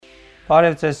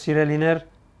Բարև ձեզ սիրելիներ,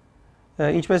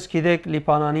 ինչպես գիտեք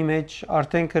Լիբանանի մեջ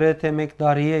արդեն գրեթե 1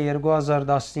 տարի է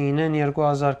 2019-ին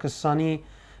 2020-ի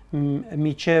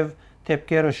միջև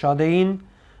դեպքերը շատ էին,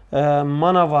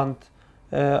 մանավանդ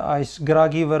այս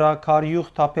գրագի վրա քարյուղ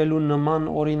թափելու նման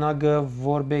օրինակը,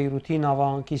 որ Բեյրութի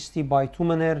նավահանգիստի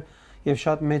բայթումն էր եւ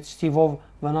շատ մեծ թիվով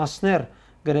վնասներ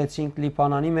գրեցինք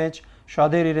Լիբանանի մեջ,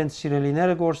 շատեր իրենց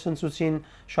սիրելիները գործընծուցին,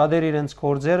 շատեր իրենց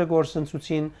գործերը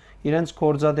գործընծուցին, իրենց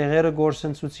գործադեղերը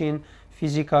գործընծուցին,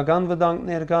 ֆիզիկական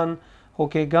վտանգներ կան,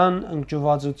 հոգեգան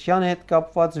ընկճվածության հետ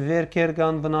կապված վերքեր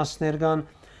կան, վնասներ կան,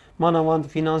 մանավանդ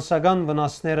ֆինանսական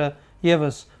վնասները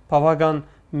եւս բավական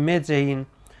մեծ էին։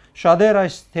 Շատեր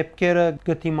այս դեպքերը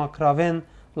կդիմակրավեն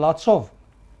լացով,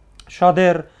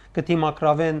 շատեր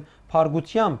կդիմակրավեն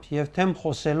փարգությամբ եւ թեմ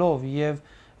խոսելով եւ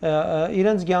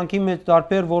իրենց կյանքի մեջ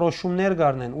տարբեր որոշումներ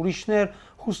կառնեն, ուրիշներ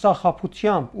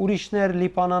հուսախաբությամբ, ուրիշներ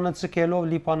Լիբանանը ցկելով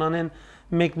Լիբանանեն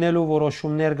մեկնելու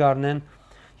որոշումներ կառնեն։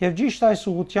 Եվ ճիշտ այս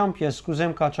ուղղությամբ ես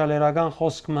կուզեմ քաչալերական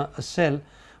խոսքը ասել,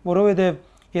 որովհետև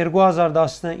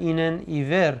 2019-ին ի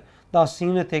վեր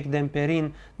 19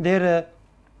 դեկտեմբերին դերը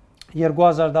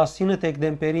 2019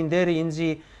 դեկտեմբերին դերը ինձ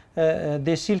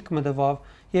դեսիլք մտավ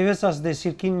եւ ես այս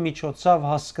դեսիլքին միջոցով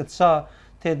հասկացա,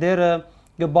 թե դերը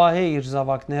գբահե իր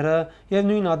զավակները եւ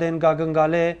նույն ադեն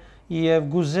գագնգալե եւ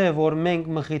գուզե որ մենք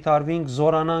մխիթարվենք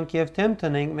զորանանք եւ թեմ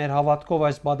տնենք մեր հավատքով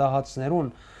այս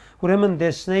բադահացներուն ուրեմն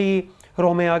դեսնեի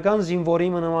հռոմեական զինվորի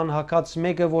նման հակած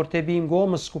մեկը որ թեպի իմ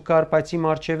գոմս կուկար բայց իմ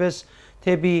արջևես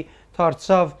թեպի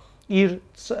դարձավ իր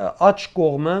աչ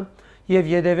կողմը եւ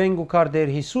յետևեն կուկար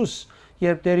Տեր Հիսուս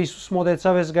երբ Տեր Հիսուս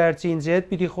մոտեցավ ես գայրցի ինձ հետ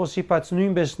պիտի խոսի բայց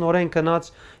նույնպես նորեն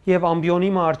գնաց եւ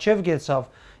ամբիոնի արջև գեցավ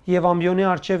եւ ամբիոնի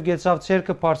արջև գեցավ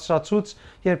ցերկը բարձրացուց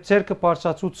երբ ցերկը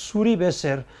բարձրացուց սուրի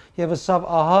բեսեր եւ ասավ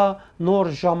ահա նոր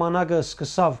ժամանակը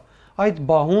սկսավ այդ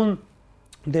բահուն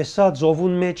դեսա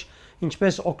ծովուն մեջ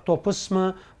ինչպես օկտոպուսը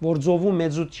որ ծովու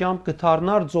մեծությամբ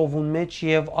կդառնար ծովուն մեջ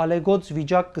եւ ալեգոց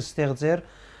վիճակ կստեղծեր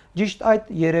ճիշտ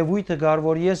այդ երևույթը գար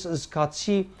որ ես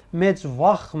զգացի մեծ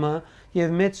վախը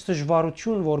եւ մեծ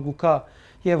դժվարություն որ գուկա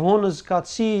եւ հոն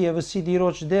զգացի եւ ասի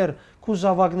դիրոջ դեր քու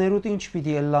զավակներուդ ինչ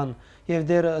պիտի ելան եւ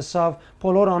դերը ասավ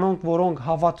բոլոր անոնք որոնք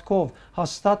հավատքով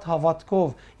հաստատ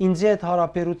հավատքով ինձ հետ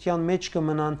հարաբերության մեջ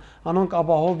կմնան անոնք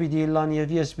ապահով պիտի ելան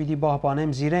եւ ես պիտի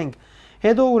պահպանեմ զիրենք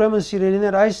հետո ուրեմն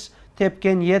սիրելիներ այս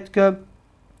դեպքեն յետքը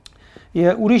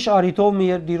ուրիշ արիտով մի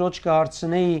դիրոջ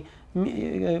կհարցնեի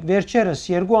վերջերս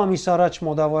 2 ամիս առաջ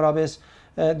մոտավորապես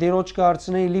դիրոջ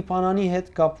կհարցնեի Լիբանանի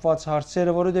հետ կապված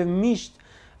հարցերը որովհետեւ միշտ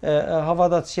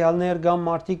հավատացյալներ կամ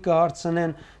մարդիկ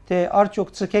կհարցնեն թե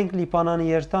արդյոք ցկենք Լիբանանի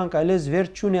երթանք այլես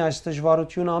վերջ չունի այս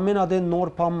դժվարությունը ամենադեն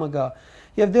նոր բան մգա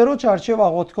եւ դերոջ արչեւ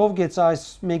աղոթքով գեց այս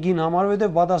մեկին համար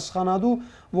որովհետեւ պատասխանատու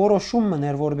որոշում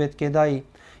մներ որ պետք է դայի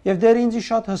եւ դեր ինձ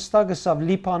շատ հստակ ասավ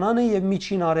Լիբանանը եւ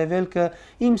միջին արևելքը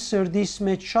իմ սրդիս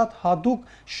մեջ շատ հadouk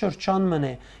շրջան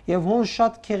մնե եւ հոն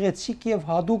շատ քեղեցիկ եւ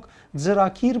հadouk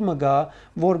ծրակիր մգա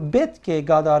որ պետք է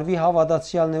գադարվի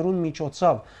հավատացյալներուն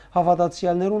միջոցով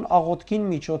հավատացյալներուն աղոթքին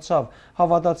միջոցով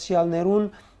հավատացյալներուն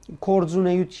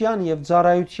կորձունեության եւ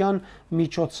ծառայության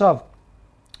միջոցով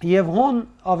եւ հոն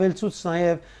ավելցուց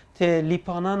նաեւ թե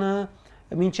Լիբանանը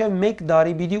մինչև 1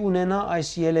 տարի պիտի ունենա այս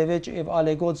ելևեջ եւ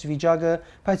ալեգոց վիճակը,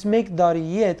 բայց 1 տարի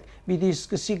յետ պիտի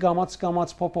սկսի գամած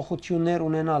փոփոխություններ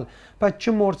ունենալ, բայց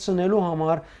չմոռցնելու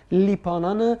համար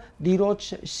Լիբանանը դիրոջ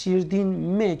սիրտին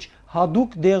մեջ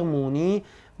հadouk դեղմ ունի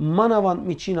մանավանդ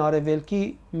միջին արևելքի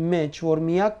մեջ որ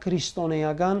միակ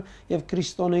քրիստոնեական եւ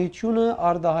քրիստոնեությունը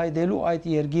արտահայտելու այդ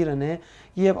երկիրն է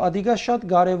եւ ադիգա շատ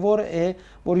կարեւոր է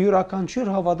որ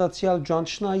յուրաքանչյուր հավատացյալ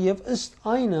ճանչնա եւ ըստ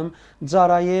այնմ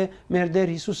ծառայե մեր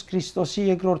Տեր Հիսուս Քրիստոսի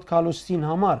երկրորդ քալուստին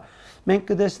համար մենք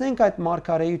կտեսնենք այդ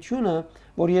մարգարեությունը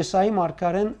որ Եսայի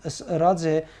մարգարեն ըրած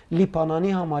է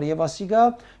Լիբանանի համար եւ ասիգա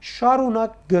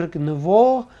շարունակ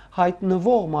գրգնվող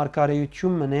հայտնվող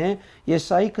մարգարեությունն է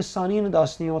Եսայի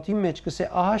 29:17-ի մեջ կսե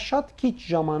ահա շատ քիչ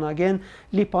ժամանակ են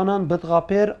Լիբանան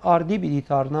բդղապեր արդի պիտի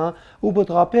դառնա ու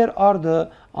բդղապեր արդը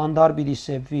անդար պիտի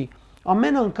սեփվի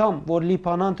ամեն անգամ որ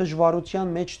Լիբանան դժվարության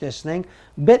մեջ տեսնենք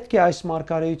պետք է այս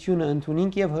մարգարեությունը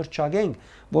ընդունենք եւ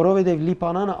հրճագենք որովհետեւ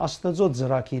Լիբանանը Աստծո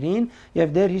ծրագիրին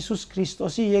եւ Տեր Հիսուս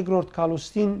Քրիստոսի երկրորդ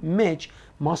քալուստին մեջ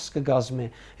մաս կգազմե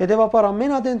հետեւաբար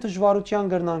ամենադեն դժվարության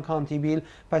գրնանք հանդիպիլ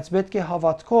բայց պետք է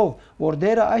հավատքով որ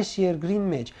Տերը այս երկրին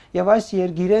մեջ եւ այս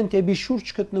երկիրեն դեպի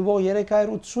շուրջ գտնվող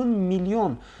 380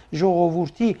 միլիոն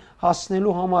ժողովրդի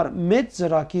հասնելու համար մեծ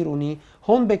ծրագիր ունի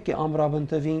հոն պետք է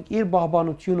ամրապնդվենք իր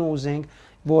բահբանությունը ուզենք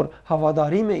որ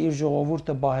հավատարիմ է իր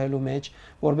ժողովուրդը բահելու մեջ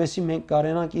որովհետեւ մենք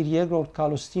կարենանք իր երկրորդ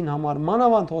քալուստին համար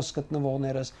մանավանդ հոս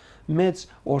գտնվողներս մեծ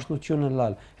օրհնություն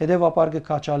լալ հետեւաբար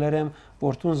կքաչալերեմ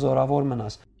որ դու զորավոր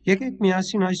մնաս Եկեք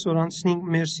միասին այսօր անցնենք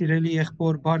մեր սիրելի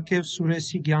եղբոր Բարքև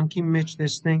Սուրեսի ցանկի մեջ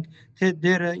տեսնենք, թե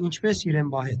Տերը ինչպես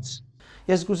իրեն բահեց։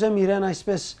 Ես կուզեմ իրեն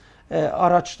այսպես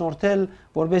առաջնորդել,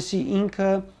 որովհետեւ ինքը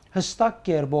հստակ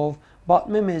կերպով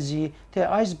պատմե մեզի, թե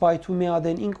այս բայթումի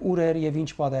ադեն ինք ուր էր եւ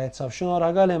ինչ պատահեցավ։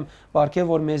 Շնորհակալ եմ Բարքև,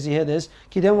 որ մեզի հետ ես։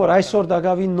 Գիտեմ, որ այսօր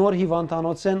դակավին նոր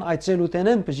հիվանդանոցեն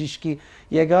այցելուտենեն բժիշկի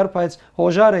եկար, բայց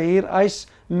հոժարը իր այս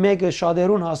մեկը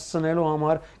շատերուն հասցնելու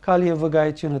համար քալ եւ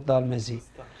վկայությունը տալ մեզի։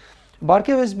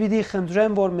 Բարքևս պիտի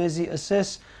խնդրեմ, որ մեզի ասես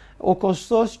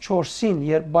օգոստոս 4-ին,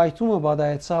 երբ բայթումը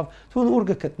պատահեցավ, դու ուր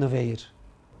գտնվեիր։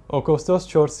 Օգոստոս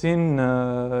 4-ին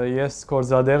ես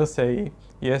կորզադերս էի,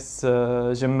 ես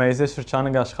ջմեյզե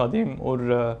շրջանը աշխատիմ, որ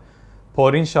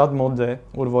փորին շատ մոտ է,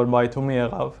 որ բայթումը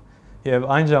եղավ, եւ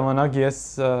այն ժամանակ ես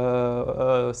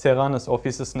սեղանս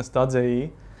օֆիսս նստած էի,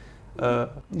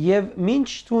 եւ մինչ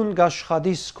դու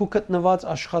աշխատիս քու գտնված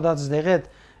աշխատած դեղետ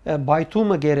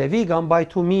բայթումը գերեվի կամ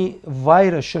բայթումի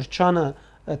վայրը շրջանը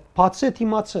բացե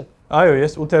դիմացը։ Այո,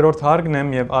 ես 8-րդ հարգն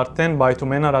եմ եւ արդեն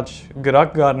բայթումեն առաջ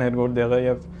գրակ գարներ որտեղը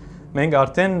եւ մենք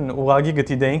արդեն ուղագի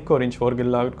գտիդեինք որ ինչ որ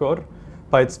գլակոր,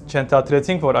 բայց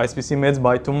չընտրեցինք որ այսպիսի մեծ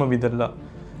բայթումը վիդելա։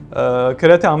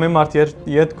 Գրեթե ամեն մարդ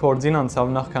իդ կորձին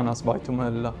անցավ նախքան աս բայթումը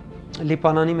հելա։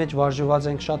 Լիբանանի մեջ վարժված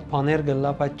ենք շատ բաներ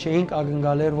գլա, բայց չէինք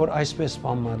ակնկալեր որ այսպես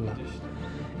բան մալա։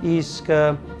 Իսկ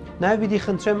նաեւ պիտի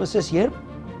խնդրեմ ասես երբ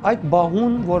այդ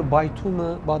բահուն որ բայթումը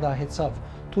պատահեցավ,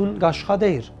 դու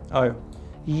աշխատեիր։ Այո։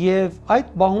 Եվ այդ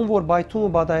բահուն որ բայթումը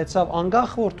պատահեցավ,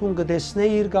 անկախ որ դու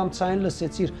գտեսնեիր կամ ցայն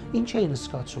լսեցիր, ինչ էին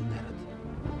զգացումներդ։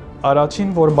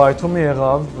 Առաջին որ բայթումը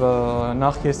եղավ,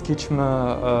 նախ ես քիչ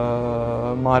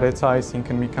մարեցա,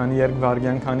 այսինքն մի քանի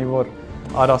երկվարգյան, քանի որ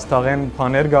առաստաղեն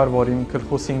բաներ կար, որ իմ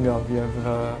գլխուսին գավ եւ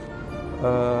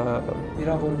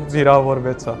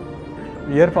վիրավորվեցա։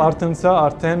 Երբ արդենցա,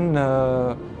 արդեն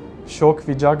շոկ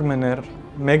վիճակ մներ,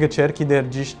 մեկը չէր գիտեր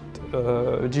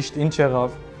ճիշտ ինչ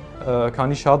եղավ,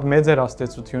 քանի շատ մեծ էր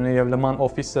աստեցությունը եւ լման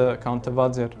օֆիսը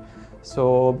կանտված էր։ So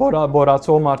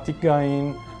բորացող մարդիկ գային,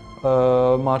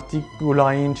 մարդիկ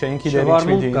գուլային չէին գիտեր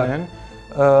ինչ դինեն։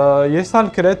 Ես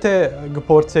հալ գրեթե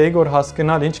գործեի որ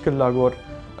հասկանալ ինչ կլա որ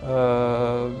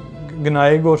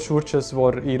գնայի որ շուրջս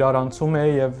որ իրար անցում է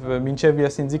եւ մինչեւ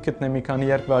ես ինձ գտնեմ մի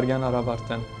քանի երկվարգյան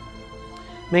հարավարտեն։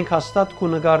 Մենք հաստատ քու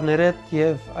նկարներդ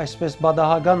եւ այսպես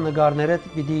բադահական նկարներդ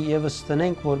պիտի եւս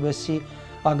տնենք,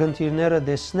 որովհետեւ ագընթիրները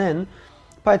տեսնեն,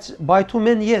 բայց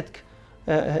բայթումեն յետք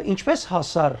ինչպես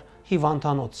հասար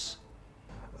հիվանդանոց։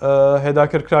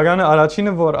 Հետաքրքրականը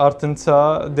առաջինը որ արդենցա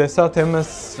դեսա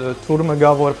թեմս թուրմը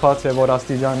գա որ բաց է որ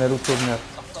աստիճաններու թուրներ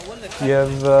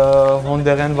եւ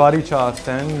հոնդերեն վարի չա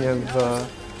արդեն եւ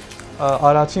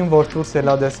առաջին որ դուրս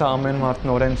ելա դեսա ամեն մարդ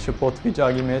նորեն շփոթ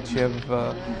վիճակի մեջ եւ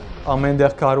ամեն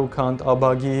դեղ կարուքանտ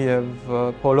աբագի եւ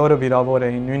բոլորը վիրավոր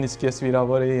էին, նույնիսկ ես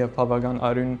վիրավոր էի եւ բավական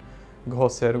արյուն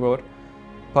գոսեր գոր,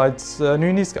 բայց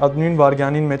նույնիսկ այդ նույն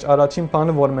վարգյանին մեջ առաջին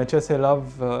բանը որ մեջես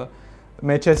ելավ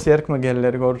մեջես երկ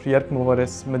մգելեր որ երկ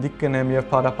մովորես մդիկ կնեմ եւ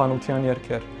փարապանության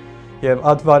երկեր եւ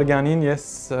այդ վարգյանին ես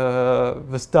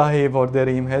վստահ էի որ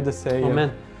դեր իմ հետս է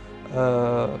ամեն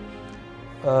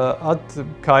այդ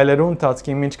քայլերուն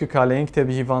տածքի ինչ կքալեինք թե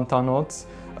հիվանդանոց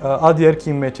Ad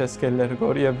երկի մեջ ես կելեր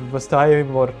գոր եւ վստահ եմ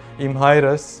որ իմ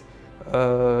հայրս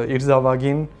իր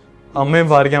զավակին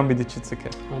ամեն վարյան պիտի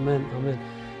չցկե։ Ամեն, ամեն։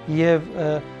 Եվ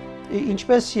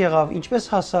ինչպես եղավ, ինչպես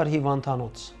հասար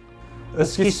հիվանդանոց։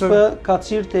 Սկիզբը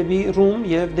կացիր դեպի ռում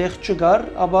եւ դեղ չգար,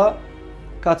 ապա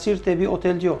կացիր դեպի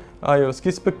օտելյո։ Այո,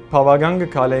 սկիզբը բավական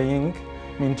գկալեինք,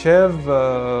 մինչեւ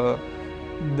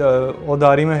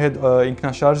օդարիմը հետ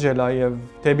ինքնաշարժ ելա եւ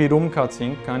դեպի ռում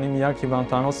կացինք, քանի միակ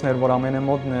հիվանդանոցն էր, որ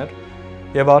ամենամոտն էր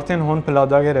եւ արդեն հոն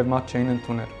պլադագեր եւ մատ չէին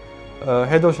ընդուներ։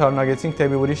 Հետո շարունակեցինք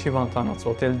դեպի ուրիշ հիվանդանոց,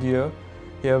 Hotel Dieu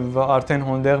եւ արդեն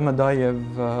հոնդեղ մտա եւ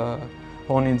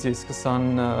հոն ինձ սկսան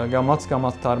գամած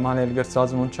դարմանել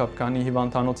գրծած մոն չափ, քանի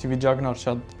հիվանդանոցի վիճակն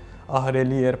շատ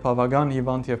ահրելի էր, բավական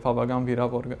հիվանդ եւ բավական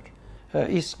վիրավոր էր։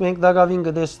 Իսկ մենք դակավին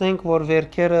կտեսնենք, որ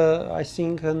վերքերը,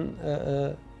 այսինքն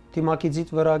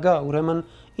դիմակիցիտ վրա գա, ուրեմն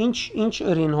ինչ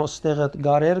ըրին հոստեղը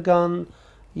գարեր կան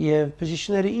եւ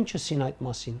բժիշկները ինչ ասին այդ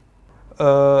մասին։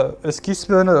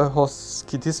 Սկիզբը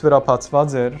հոսքիտիս վրա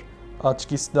բացված էր,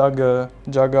 աչքիս դագը,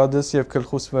 ջագադս եւ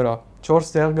գլխուս վրա։ 4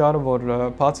 տեղ գար որ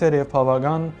բաց էր եւ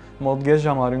բավական մոտ գեժ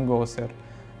ժամարին գոսեր։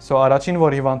 So առաջին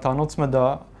որ հիվանդանոց մտա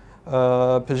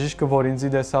բժիշկը որ ինձ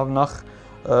դեսավ նախ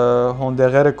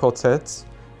հոնդեղերը կոծեց,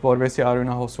 որովհետեւ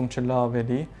արյունահոսում չլա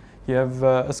ավելի եւ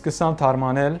սկսան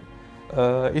թարմանել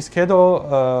իսկ հետո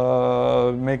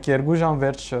 1-2 ժամ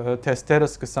վերջ թեստերը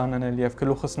սկսան անել եւ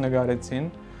գլուխս նկարեցին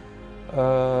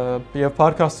եւ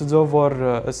փառք Աստծո որ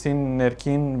ասին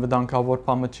ներքին վտանգավոր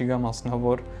բամը չի գա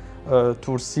մասնավոր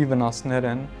դուրսի վնասներ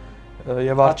են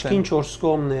եւ աչքին 4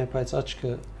 կողմն է, բայց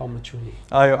աչքը բամը չունի։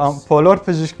 Այո, բոլոր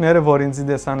բժիշկները, որ ինձ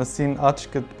դեսանասին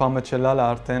աչքը բամը չլալ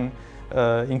արդեն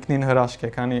ինքնին հրաշք է,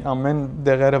 քանի ամեն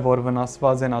դեղերը, որ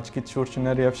վնասված են աչքի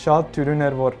շուրջներ եւ շատ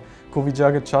թյուրներ, որ քո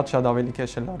վիճակը շատ ավելի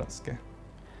քեշ լարասկ է։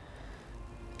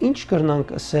 Ինչ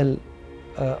կրնանք ասել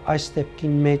այս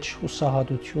դեպքին մեջ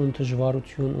հուսահատություն,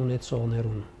 դժվարություն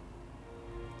ունեցողներուն։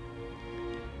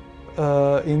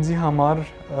 Ինձի համար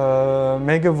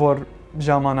մեկը որ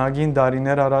ժամանակին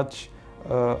դարիներ առաջ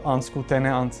անցկուտեն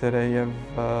է անցել է եւ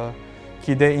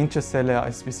գիտե ինչս է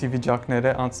այսպիսի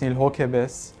վիճակները անցնել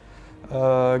հոգեբես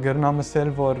գրնամ ասել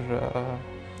որ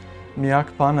միակ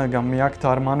բանը կամ միակ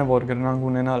դարմանը որ գրնանք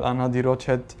ունենալ անհադիրոջ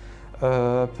հետ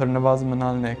բռնված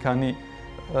մնալն է քանի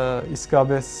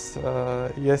իսկապես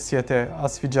ես եթե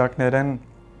աս վիճակներեն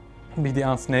Բիդի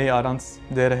անցնեի առանց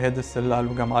դերը հետս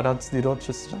լալու կամ առանց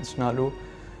դիրոջս ճանչնալու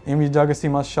իմ վիճակս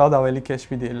հիմա շատ ավելի քեշ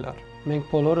պիտի լար։ Մենք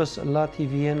բոլորս լա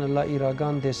TV-ն լա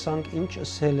իրական տեսանք ինչ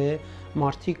ասել է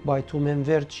մարդիկ բայթում են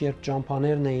վերջ երբ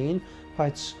ճամփաներն էին,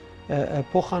 բայց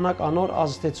փոխանակ անոր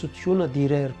ազդեցությունը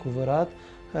դիրեր կու վրա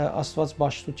Աստված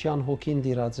ճշտության հոգին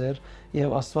դիրածեր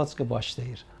եւ Աստված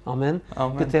կբաշտեիր։ Ամեն։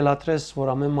 Գտելատրես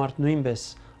որ ամեն մարդ նույնպես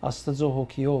Աստծո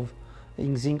հոգիով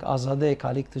ինքզինք ազատ է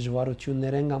կալիք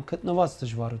դժվարություններեն կամ գտնված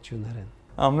դժվարություններեն։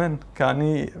 Ամեն,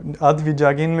 քանի այդ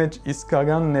վիճակին մեջ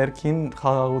իսկական ներքին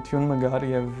խաղաղություն մգար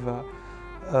եւ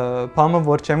բամը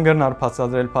որ չեմ գրնար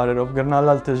բացատրել բարերով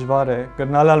գրնալալ դժվար է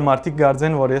գրնալալ մարդիկ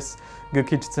գարձեն որ ես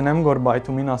գքիչցնեմ որ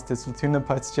բայթումին աստեցությունը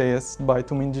բայց չէ ես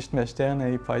բայթումին ճիշտ մեջտեղն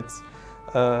էի բայց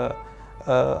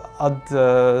այդ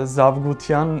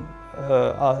զավգության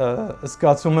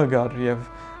զգացումը գար եւ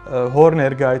հոր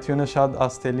ներկայությունը շատ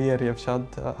աստելի էր եւ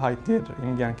շատ հայտնի էր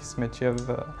իմ կյանքիս մեջ եւ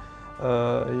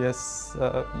ես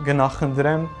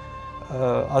գնահնդրեմ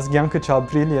ազգյանքը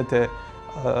չապրիլ եթե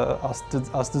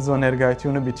աստծո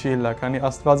ներկայությունը բիչի լա քանի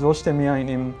աստված ոչ թե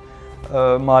միայն իմ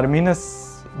մարմինս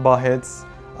բահեց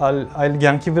այլ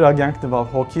կյանքի վրա կյանք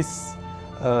տվավ հոգիս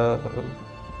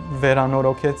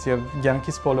վերանորոգեց եւ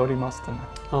կյանքիս բոլոր իմաստն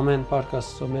է ամեն պարկ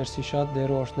Աստծո մերսի շատ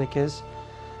դեր օրհնե քեզ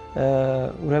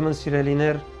ուրեմն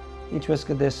սիրելիներ ինչպես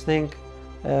կտեսնենք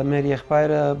մեր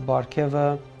եղբայրը Բարքևը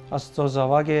Աստծո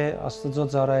զավակ է Աստծո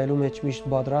ծառայելու մեջ միշտ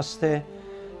պատրաստ է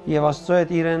եւ Աստծո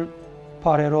հետ իրեն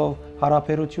բարերով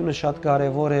հարաբերությունը շատ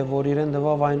կարեւոր է որ իրեն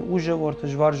տվավ այն ուժը որ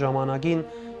դժվար ժամանակին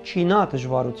չինա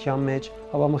դժվարության մեջ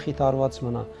ապա մխիթարված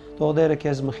մնա թող Տերը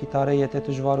քեզ մխիթարե եթե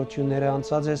դժվարությունները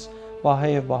անցած ես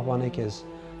պահե եւ պահպանե քեզ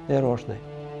Տեր օրհնե